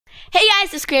Hey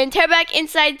guys, it's Korean Terror back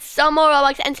inside some more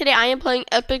Roblox, and today I am playing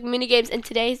epic minigames. And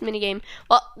today's minigame,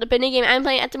 well, the minigame I'm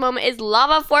playing at the moment is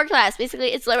Lava Forecast.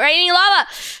 Basically, it's like raining lava.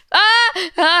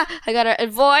 I gotta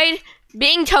avoid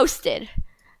being toasted.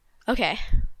 Okay,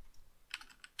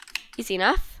 easy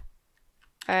enough.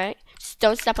 All right, just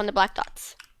don't step on the black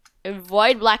dots.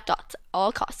 Avoid black dots at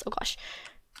all costs. Oh gosh.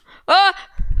 Oh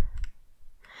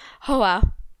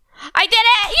wow, I did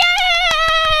it!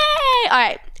 Yay! All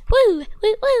right. Woo, woo,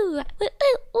 woo, woo, woo,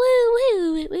 woo,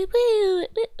 woo, woo, woo,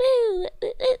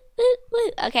 woo,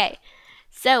 woo. Okay,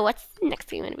 so what's the next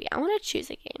game gonna be? I want to choose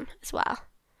a game as well.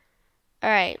 All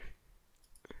right.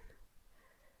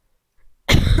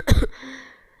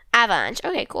 Avalanche.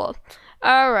 Okay, cool.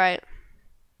 All right.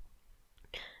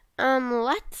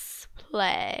 Let's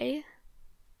play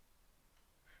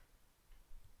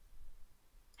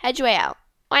Hedge Your Way Out.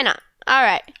 Why not? All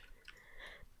right.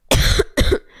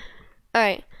 All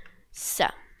right. So,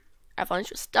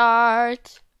 Avalanche will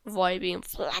start. Avoid being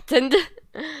flattened.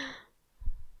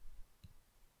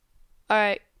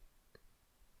 Alright.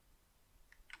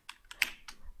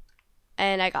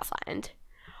 And I got flattened.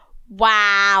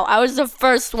 Wow, I was the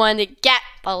first one to get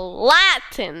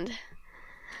flattened.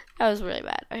 That was really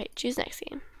bad. Alright, choose next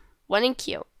game. 1 in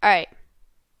queue. Alright.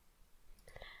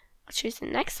 I'll choose the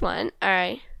next one.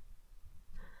 Alright.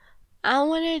 I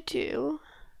want to do...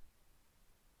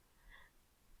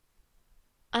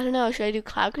 I don't know, should I do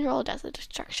Cloud Control or Desert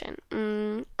Destruction?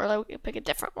 Or like pick a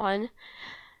different one.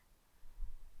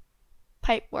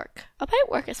 Pipe Work. Oh, Pipe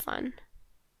Work is fun.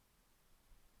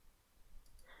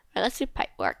 Alright, let's do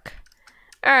Pipe Work.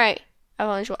 Alright,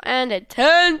 Avalanche will end in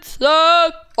 10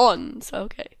 seconds.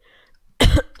 Okay.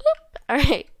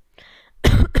 Alright.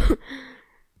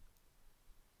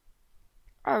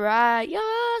 Alright,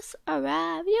 yes.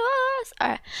 Alright, yes.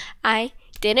 Alright, I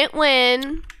didn't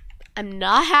win. I'm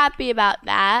not happy about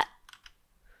that,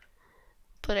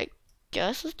 but I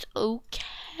guess it's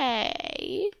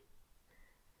okay.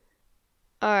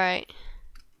 Alright.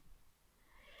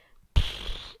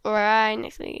 Alright,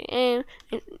 next minigame.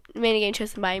 Minigame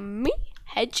chosen by me.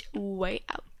 Hedge Your Way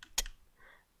Out.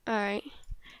 Alright.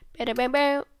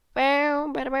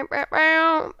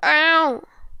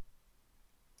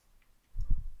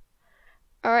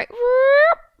 Alright.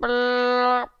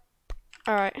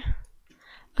 Alright.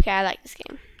 Okay, I like this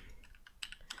game.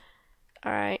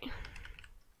 Alright. You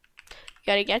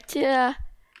gotta get to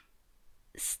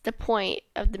the point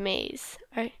of the maze.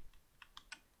 Alright.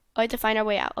 Oh, I have to find our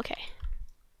way out. Okay.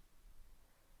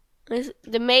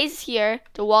 The maze is here.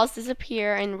 The walls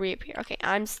disappear and reappear. Okay,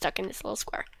 I'm stuck in this little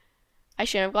square. I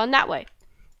shouldn't have gone that way.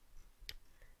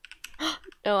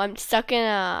 No, I'm stuck in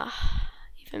a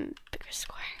even bigger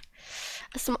square.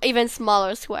 Even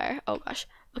smaller square. Oh gosh.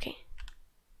 Okay.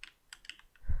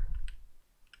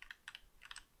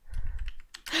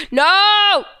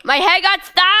 No! My head got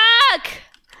stuck!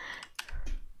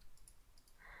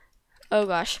 Oh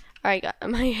gosh. Alright,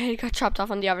 my head got chopped off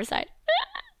on the other side.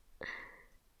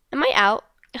 Am I out?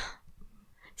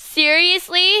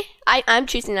 Seriously? I'm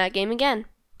choosing that game again.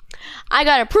 I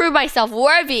gotta prove myself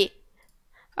worthy.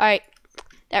 Alright.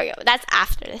 There we go. That's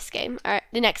after this game. Alright,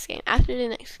 the next game. After the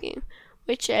next game.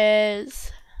 Which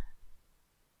is...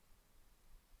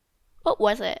 What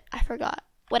was it? I forgot.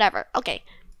 Whatever. Okay.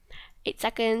 8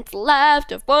 seconds left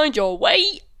to find your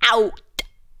way out.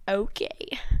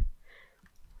 Okay.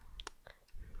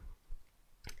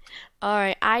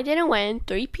 Alright, I didn't win.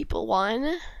 3 people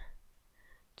won.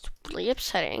 It's really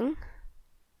upsetting.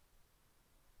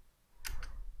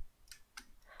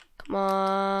 Come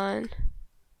on.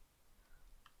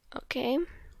 Okay.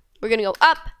 We're gonna go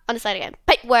up on the side again.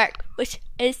 Pipe Work, which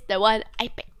is the one I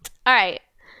picked. Alright.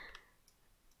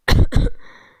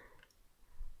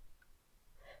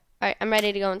 Alright, I'm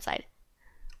ready to go inside.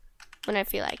 When I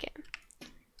feel like it.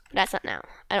 But that's not now.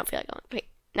 I don't feel like going. Wait,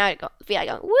 now I feel like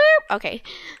going. Whoop! Okay.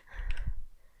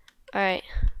 Alright.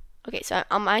 Okay, so I'm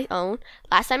on my own.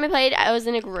 Last time I played, I was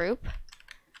in a group.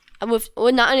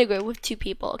 Well, not in a group, with 2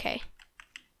 people. Okay.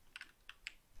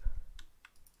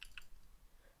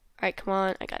 Alright, come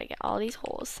on. I gotta get all these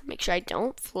holes. Make sure I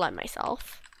don't flood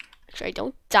myself. Make sure I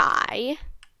don't die.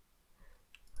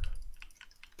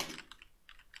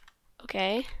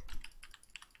 Okay.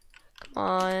 Come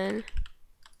on.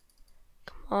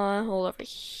 Come on, hole over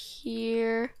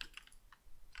here.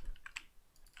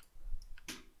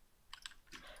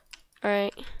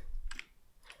 Alright.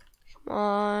 Come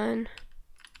on.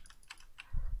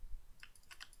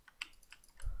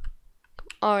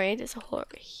 Alright, there's a hole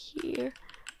over here.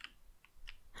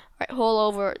 Alright, hole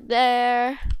over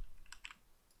there.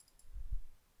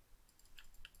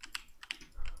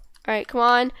 Alright, come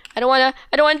on. I don't wanna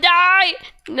die!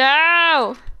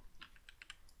 No!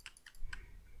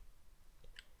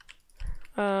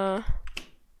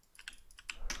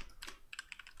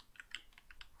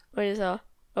 What is oh,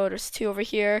 there's 2 over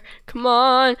here. Come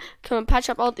on, patch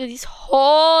up all of these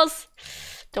holes.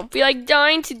 Don't feel like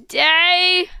dying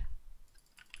today.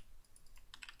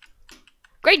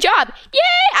 Great job! Yay!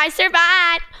 I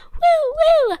survived! Woo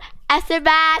woo! I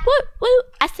survived! Woo woo!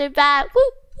 I survived!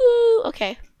 Woo woo!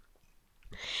 Okay.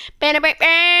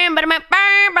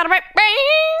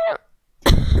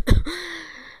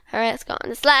 Alright, let's go on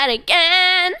the slide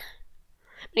again.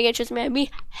 I'm gonna choose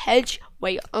maybe hedge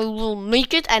way. I will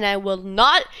make it, and I will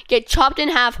not get chopped in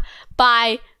half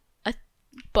by a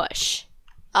bush,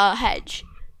 a hedge.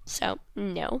 So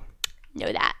no,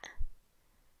 know that.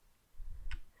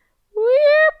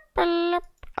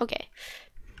 Okay.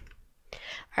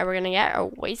 Alright, we're gonna get our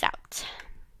ways out.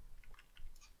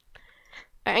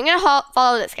 Alright, I'm gonna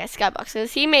follow this guy, Skybox,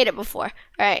 because he made it before.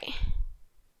 Alright.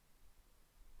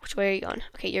 Which way are you going?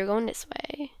 Okay, you're going this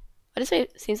way. Well, this way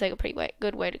seems like a pretty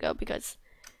good way to go because...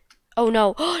 Oh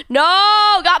no.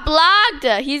 No! Got blocked!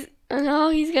 He's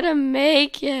gonna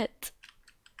make it.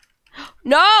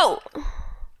 No!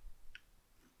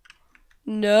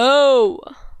 No!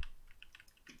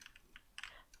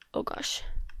 Oh gosh.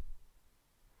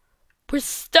 We're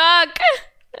stuck!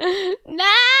 No!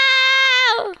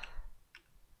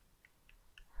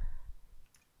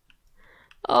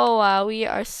 Oh wow, we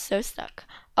are so stuck.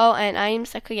 Oh, and I am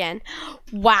stuck again.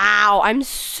 Wow, I'm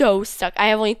so stuck. I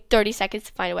have only 30 seconds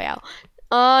to find a way out.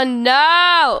 Oh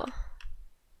no!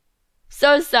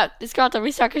 So stuck. This girl had to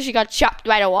restart because she got chopped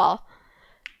by the wall.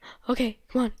 Okay,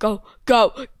 come on, go,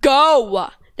 go, go!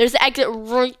 There's the exit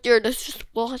right there. This just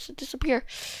will have to disappear.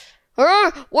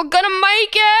 We're gonna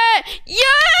make it!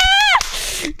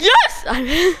 Yes! Yes!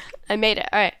 I made it.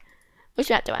 Alright. Which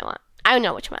map do I want? I don't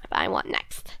know which map I want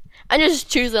next. I'm just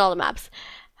choosing all the maps.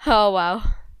 Oh, wow.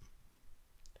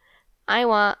 I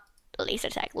want laser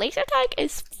tag. Laser tag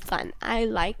is fun. I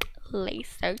like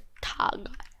laser tag.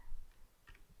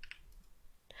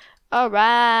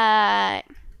 Alright.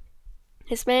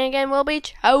 This man again will be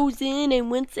chosen in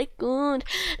 1 second.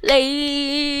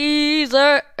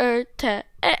 Laser tag.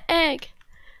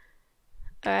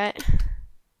 Alright.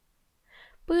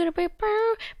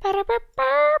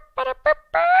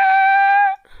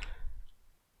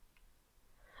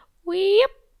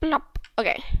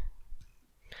 Okay.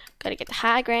 Gotta get the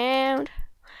high ground.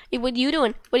 Hey, what are you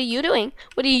doing? What are you doing?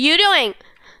 What are you doing?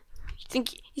 You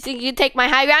think you can take my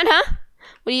high ground, huh?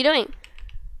 What are you doing?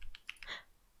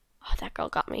 Oh, that girl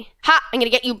got me. Ha! I'm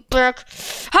gonna get you, Brooke.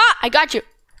 Ha! I got you.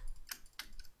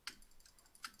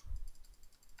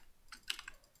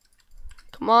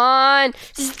 Come on.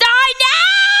 Just die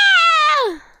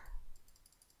now!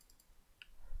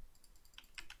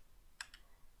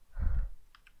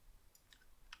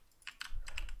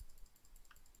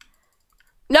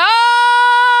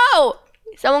 No!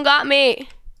 Someone got me.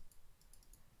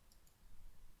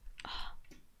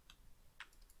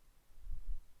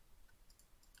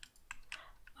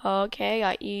 Okay,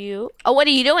 got you. Oh, what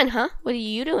are you doing, huh? What are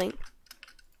you doing?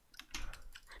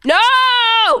 No!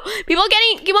 People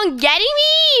keep on getting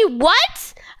me?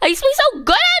 What? I used to be so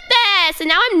good at this, and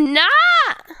now I'm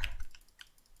not.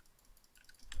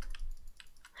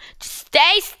 Just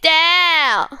stay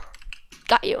still.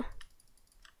 Got you.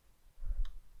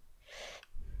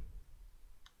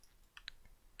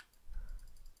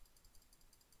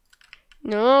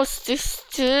 No, stay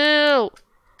still.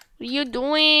 What are you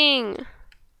doing?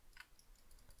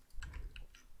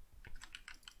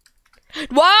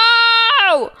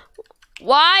 Whoa!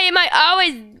 Why am I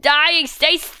always dying?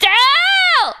 Stay still!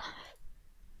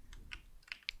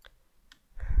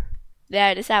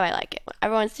 There, that's how I like it.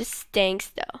 Everyone's just staying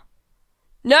still.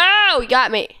 No! You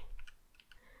got me.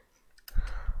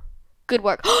 Good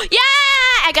work. Yeah!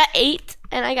 I got 8.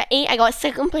 And I got 8. I got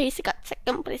second place. I got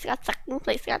second place. I got second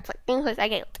place. I got second place. I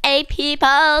got 8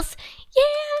 peoples.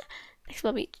 Yeah! Next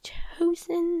will be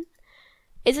chosen.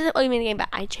 Is this what you mean the game that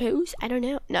I chose? I don't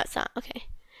know. No, it's not. Okay.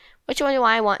 Which one do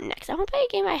I want next? I want to play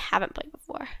a game I haven't played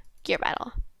before. Gear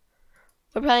Battle.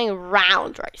 We're playing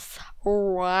Round Race.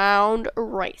 Round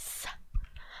Race.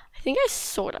 I think I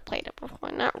sort of played it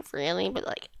before. Not really, but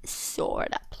like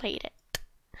sort of played it.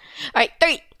 Alright,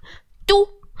 3, 2,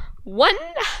 1.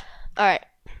 Alright.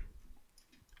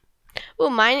 Oh,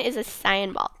 mine is a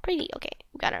cyan ball. Pretty. Okay,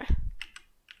 we got her.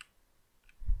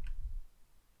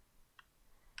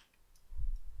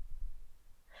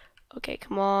 Okay,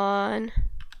 come on.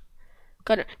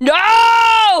 Got her.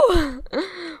 No!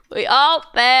 We all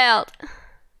failed.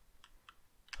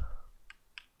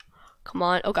 Come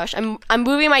on. Oh gosh, I'm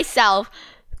moving myself,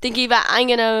 thinking that I'm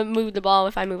gonna move the ball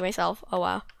if I move myself. Oh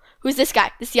wow. Who's this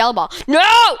guy? This yellow ball. No!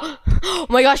 Oh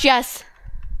my gosh, yes.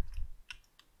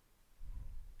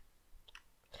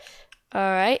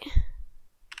 Alright.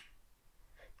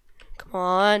 Come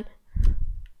on.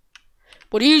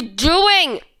 What are you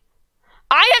doing?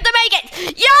 I have to make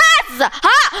it! Yes!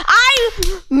 Ha! I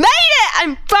made it!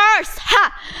 I'm first!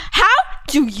 Ha! How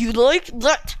do you like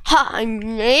that? Ha! I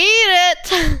made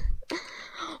it!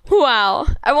 Wow.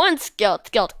 I won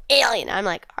skilled alien. I'm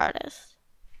like artist.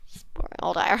 Boring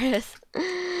old artist.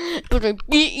 But I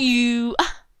beat you.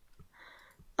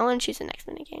 I want to choose the next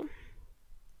minigame.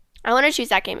 I want to choose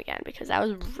that game again because that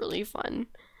was really fun.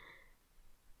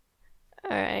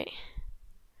 Alright.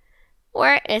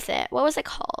 Where is it? What was it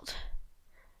called?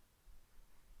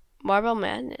 Marble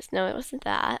Madness. No, it wasn't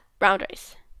that. Round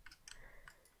Race.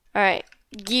 Alright.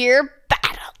 Gear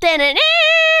Battle.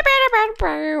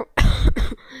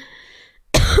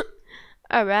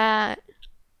 Alright.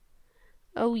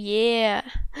 Oh yeah.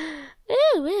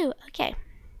 Ooh, okay.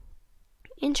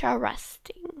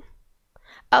 Interesting.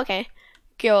 Okay.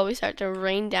 Gear will start to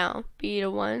rain down. Be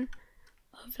the one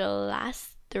of the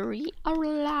last 3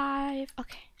 alive.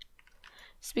 Okay.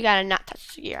 So we gotta not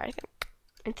touch the gear, I think.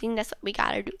 I think that's what we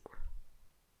gotta do.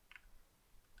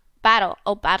 Battle.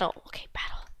 Oh, battle. Okay,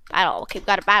 battle. Battle. Okay, we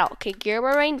got a battle. Okay, gear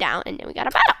will rain down, and then we got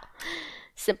a battle.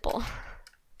 Simple.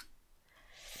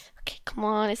 Okay, come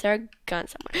on. Is there a gun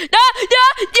somewhere?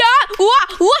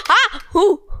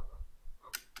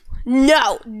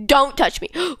 No, don't touch me.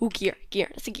 Ooh, gear.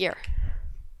 That's a gear.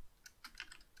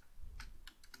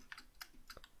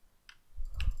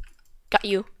 Got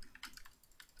you.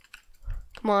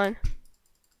 Come on.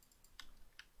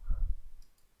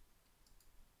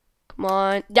 Come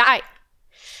on. Die.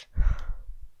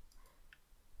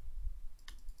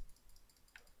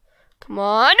 Come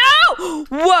on. No!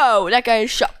 Whoa, that guy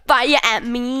shot fire at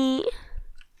me.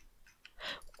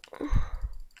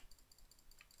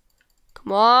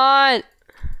 Come on.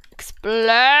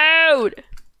 Explode.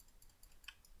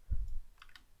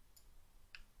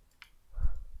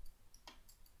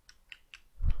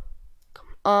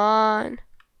 Come on.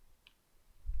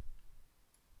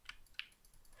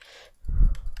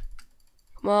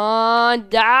 Come on,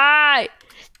 die!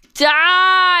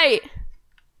 Die!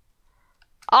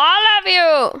 All of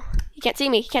you! He can't see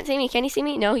me. Can he see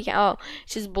me? No, he can't. Oh,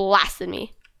 he just blasted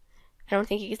me. I don't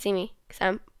think he can see me because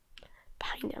I'm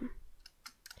behind him.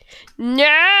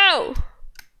 No!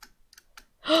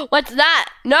 What's that?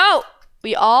 No!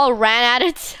 We all ran out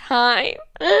of time.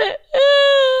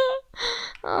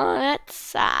 Oh, that's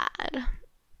sad.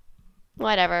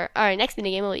 Whatever. Alright, next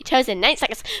minigame will be chosen 9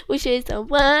 seconds, which is the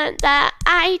one that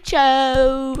I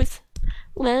chose.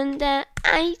 Alright,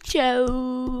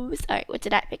 what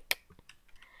did I pick?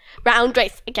 Round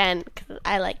Race again, because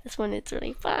I like this one. It's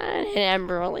really fun, and I'm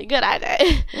really good at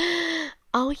it.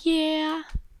 Oh, yeah.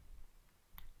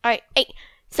 Alright, 8,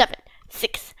 7,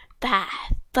 6, 5,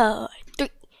 4, 3,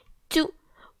 2,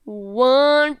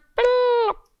 1.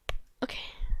 Okay.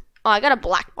 Oh, I got a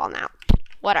black ball now.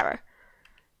 Whatever.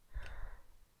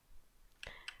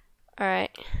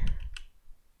 Alright.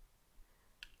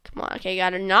 Come on. Okay, you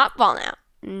gotta not fall now.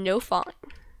 No falling.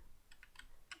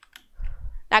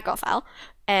 That girl fell.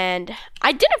 And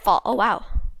I didn't fall. Oh, wow.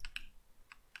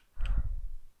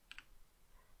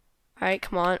 Alright,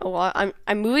 come on. Oh, wow.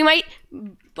 I'm moving my...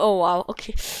 Oh, wow.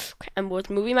 Okay. I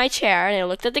was moving my chair, and I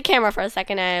looked at the camera for a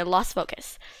second, and I lost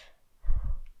focus.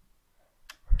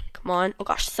 Come on. Oh,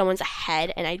 gosh. Someone's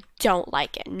ahead, and I don't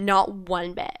like it. Not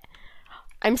one bit.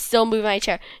 I'm still moving my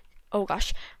chair. Oh,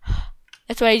 gosh.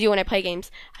 That's what I do when I play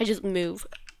games. I just move.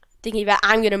 Thinking that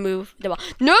I'm going to move the ball.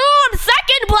 No! I'm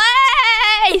second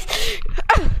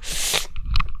place!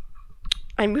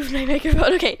 I moved my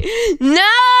microphone. Okay. No!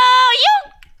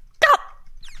 You...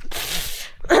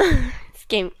 This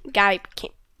game guy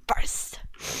became first.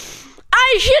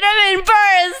 I should have been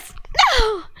first!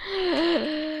 No!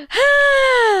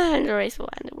 And the race will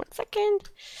end in 1 second.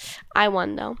 I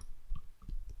won, though.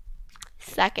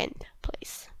 Second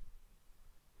place.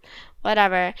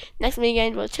 Whatever. Next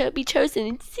minigame will be chosen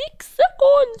in 6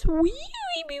 seconds.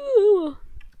 Wee-wee-wee-woo.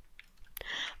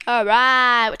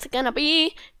 Alright, what's it gonna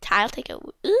be? Tile taker.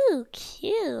 Ooh,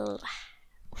 cute.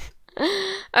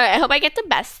 Alright, I hope I get the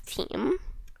best team.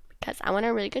 Because I want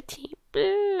a really good team.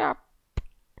 You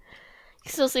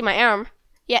can still see my arm.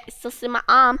 Yeah, you still see my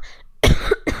arm.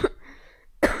 There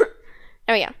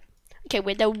we go. Okay,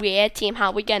 with the red team,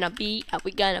 how we gonna be?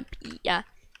 Yeah.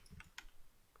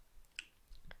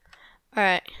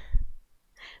 Alright.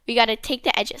 We gotta take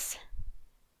the edges.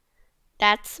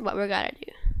 That's what we're gonna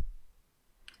do.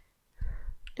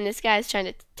 And this guy's trying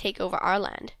to take over our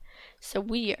land. So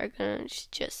we are gonna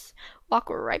just walk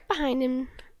right behind him.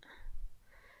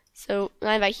 So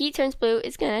when my heat turns blue,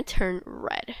 it's gonna turn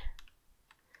red.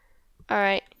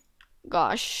 Alright.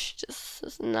 Gosh, this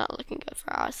is not looking good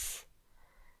for us.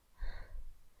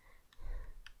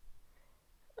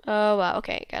 Oh wow,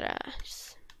 okay, gotta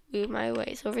just move my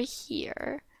ways over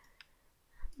here.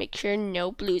 Make sure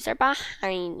no blues are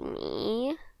behind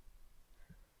me.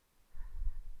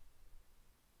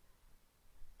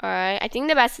 Alright, I think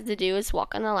the best thing to do is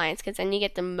walk on the lines, because then you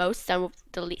get the most done with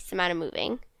the least amount of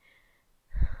moving.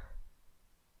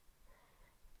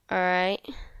 Alright.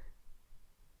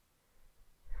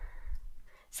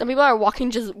 Some people are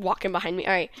just walking behind me.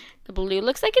 Alright, the blue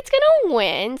looks like it's gonna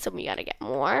win, so we gotta get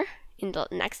more in the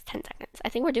next 10 seconds. I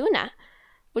think we're doing that.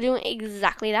 We're doing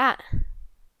exactly that.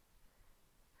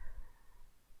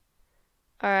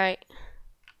 Alright.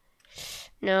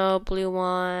 No, blue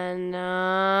one. No.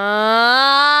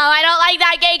 I don't like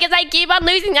that game because I keep on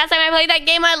losing. Last time I played that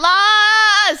game, I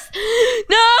lost.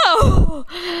 No.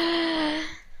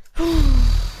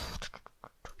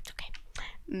 It's okay.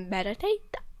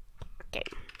 Meditate. Okay.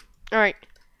 Alright.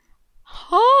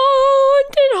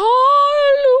 Haunted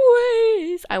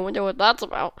Hallways. I wonder what that's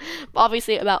about.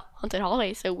 Obviously about haunted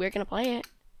hallways, so we're gonna play it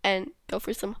and go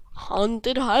for some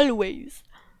haunted hallways.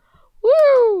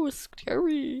 Woo!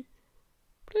 Scary.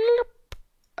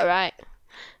 Alright.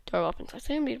 Door opens. Let's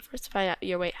be the first to find out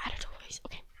your way out of the doorways.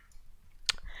 Okay.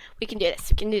 We can do this.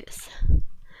 We can do this.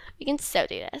 We can so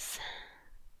do this.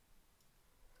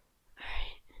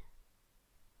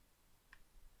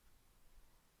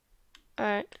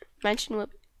 Alright. Mention what.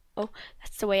 Oh,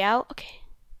 that's the way out? Okay.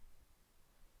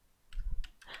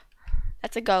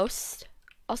 That's a ghost.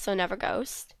 Also never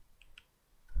ghost.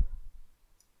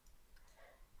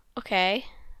 Okay.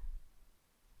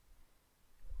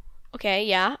 Okay,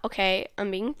 yeah, okay.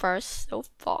 I'm being first so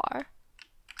far.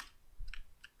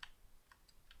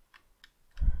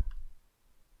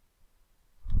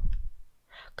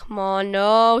 Come on,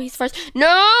 no, he's first. No,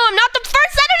 I'm not the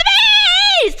first out of the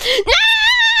base! No!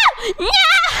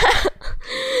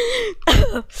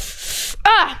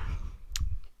 Ah!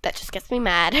 That just gets me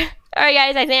mad. Alright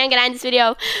guys, I think I'm gonna end this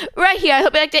video right here. I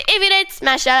hope you liked it. If you did,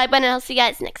 smash that like button and I'll see you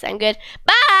guys next time. Good.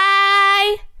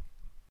 Bye!